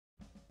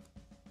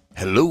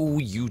Hello,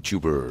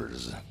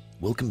 YouTubers!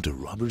 Welcome to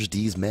Robbers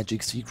D's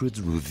Magic Secrets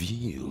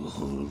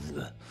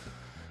Revealed.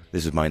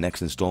 This is my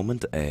next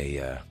installment,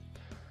 a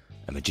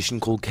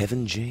magician called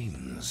Kevin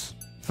James.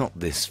 Not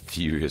this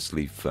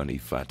furiously funny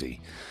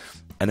fatty.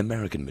 An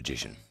American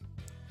magician.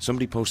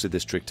 Somebody posted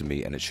this trick to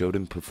me and it showed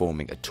him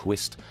performing a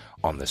twist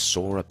on the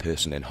saw a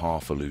person in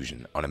half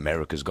illusion on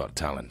America's Got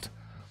Talent.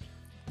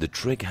 The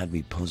trick had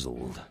me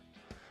puzzled,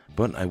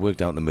 but I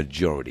worked out the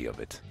majority of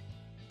it.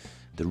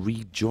 The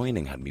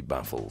rejoining had me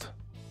baffled,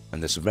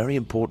 and there's some very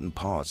important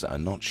parts that are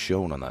not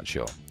shown on that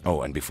show.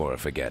 Oh, and before I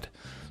forget,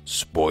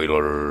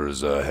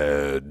 spoilers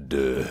ahead.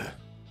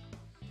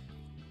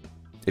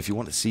 If you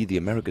want to see the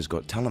America's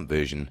Got Talent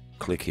version,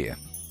 click here.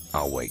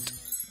 I'll wait.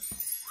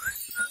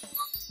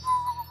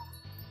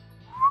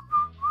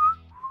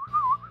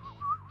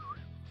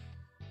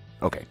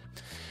 Okay.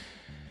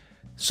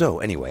 So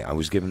anyway, I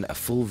was given a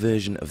full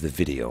version of the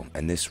video,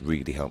 and this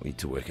really helped me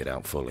to work it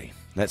out fully.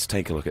 Let's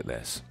take a look at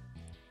this.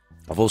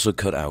 I've also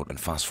cut out and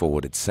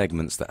fast-forwarded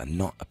segments that are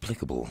not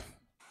applicable.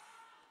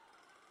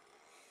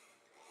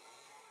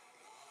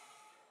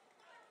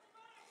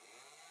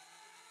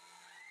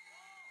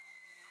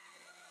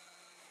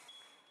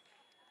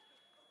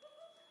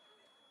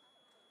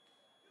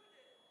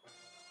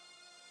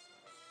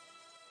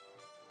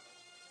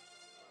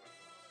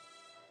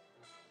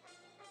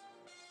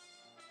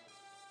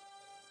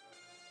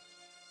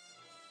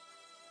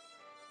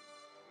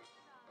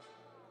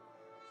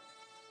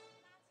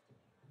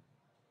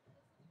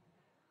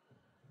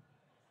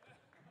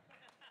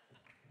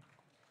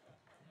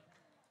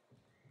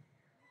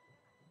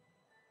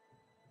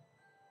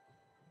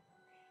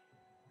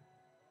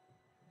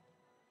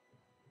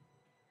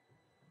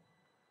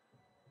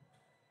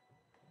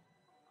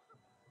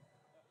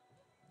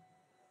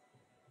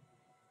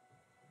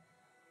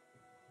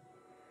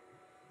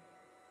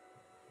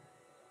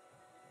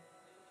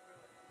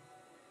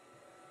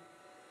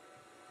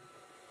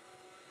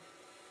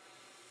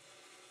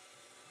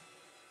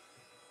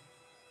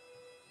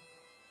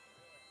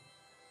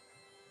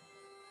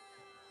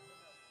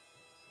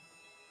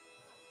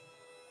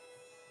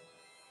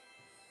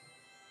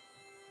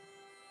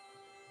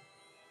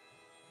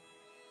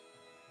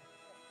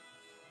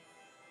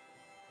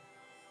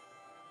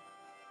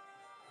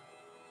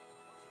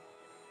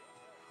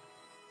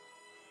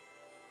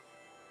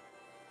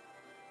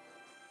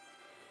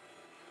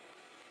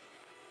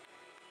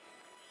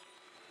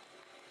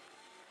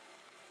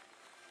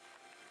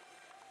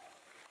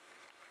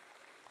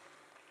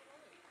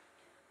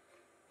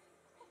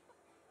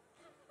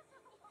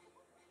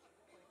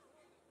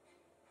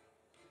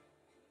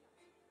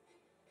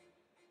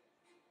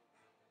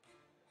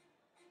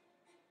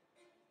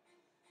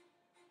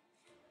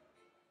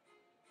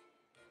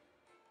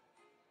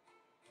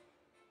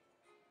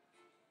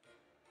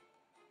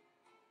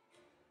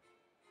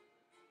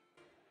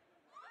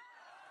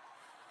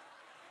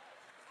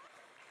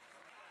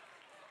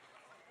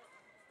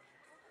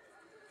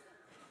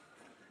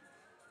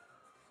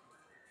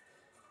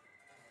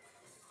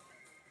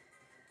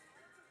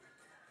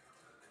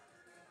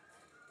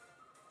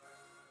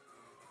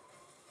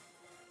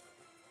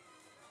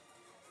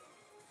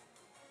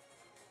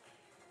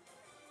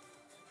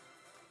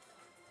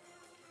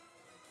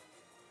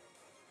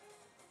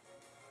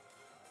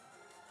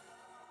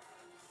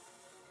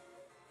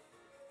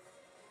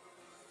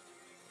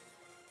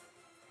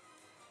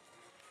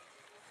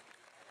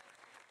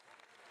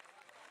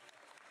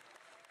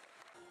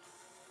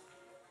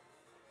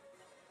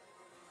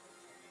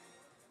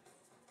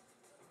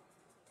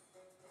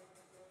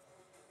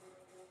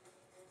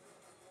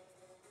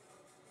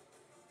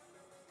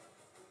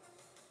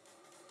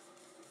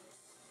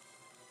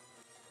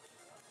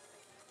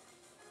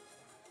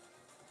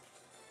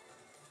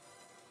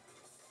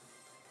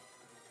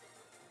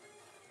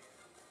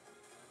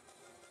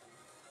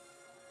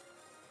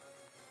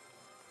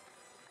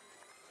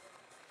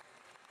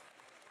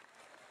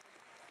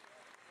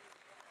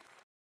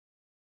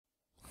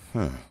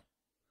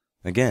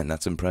 Again,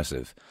 that's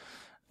impressive.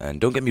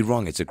 And don't get me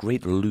wrong, it's a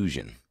great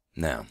illusion.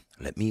 Now,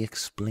 let me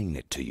explain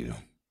it to you.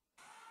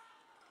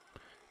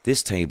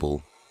 This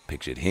table,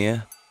 pictured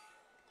here,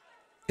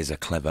 is a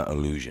clever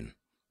illusion.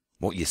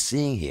 What you're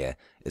seeing here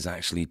is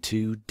actually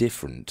two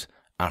different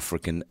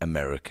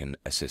African-American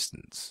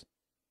assistants.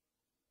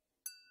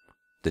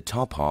 The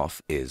top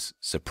half is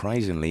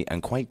surprisingly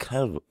and quite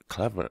cleverly,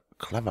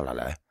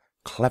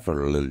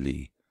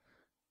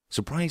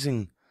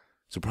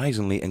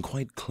 surprisingly and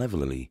quite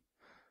cleverly,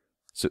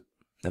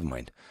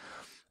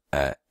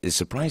 is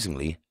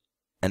surprisingly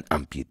an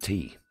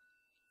amputee.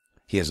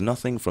 He has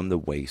nothing from the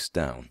waist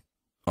down.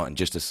 Oh, and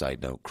just a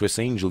side note, Criss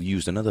Angel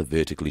used another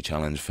vertically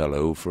challenged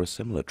fellow for a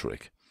similar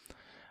trick.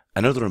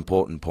 Another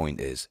important point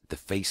is the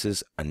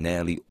faces are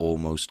nearly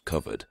almost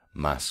covered.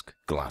 Mask,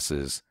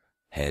 glasses,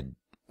 head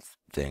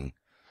thing.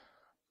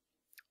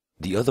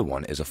 The other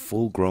one is a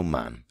full-grown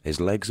man.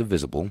 His legs are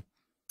visible,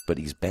 but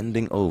he's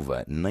bending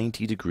over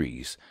 90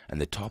 degrees,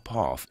 and the top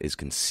half is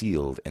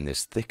concealed in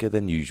this thicker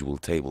than usual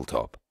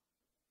tabletop.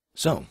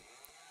 So,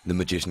 the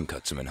magician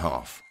cuts him in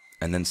half,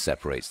 and then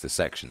separates the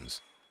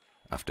sections.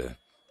 After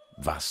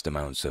vast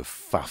amounts of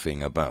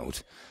faffing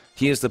about,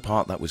 here's the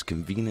part that was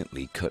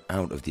conveniently cut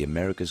out of the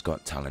America's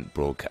Got Talent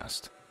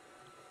broadcast.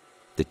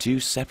 The two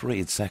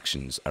separated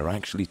sections are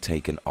actually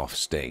taken off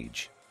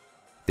stage.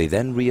 They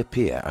then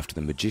reappear after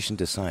the magician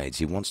decides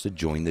he wants to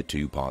join the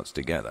two parts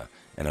together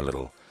in a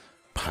little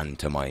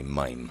pantomime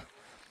mime.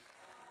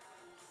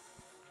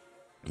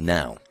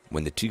 Now,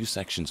 when the two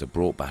sections are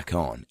brought back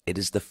on, it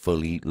is the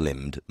fully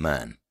limbed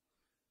man.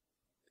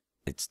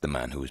 It's the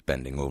man who is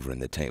bending over in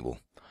the table,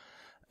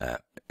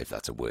 if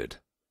that's a word.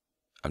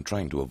 I'm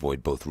trying to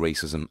avoid both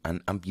racism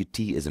and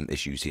amputeeism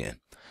issues here.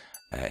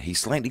 He's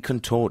slightly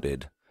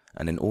contorted,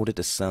 and in order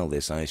to sell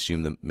this, I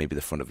assume that maybe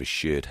the front of his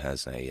shirt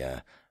has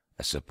a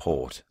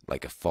support,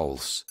 like a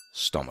false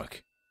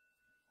stomach.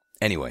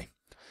 Anyway,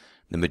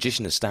 the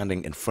magician is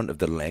standing in front of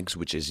the legs,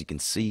 which as you can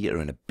see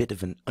are in a bit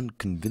of an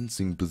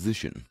unconvincing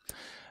position.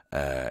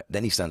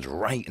 Then he stands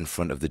right in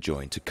front of the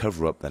joint to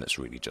cover up that it's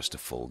really just a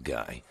full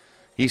guy.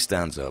 He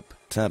stands up,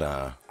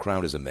 ta-da,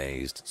 crowd is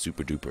amazed,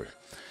 super duper.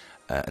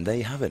 And there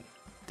you have it,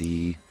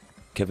 the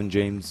Kevin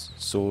James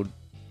sword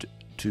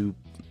to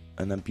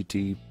an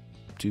amputee,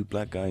 two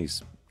black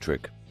guys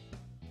trick.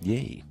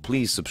 Yay.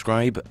 Please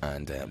subscribe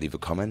and leave a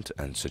comment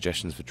and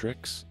suggestions for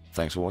tricks.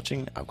 Thanks for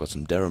watching. I've got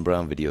some Derren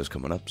Brown videos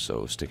coming up,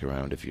 so stick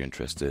around if you're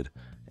interested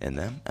in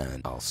them,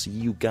 and I'll see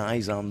you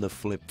guys on the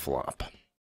flip-flop.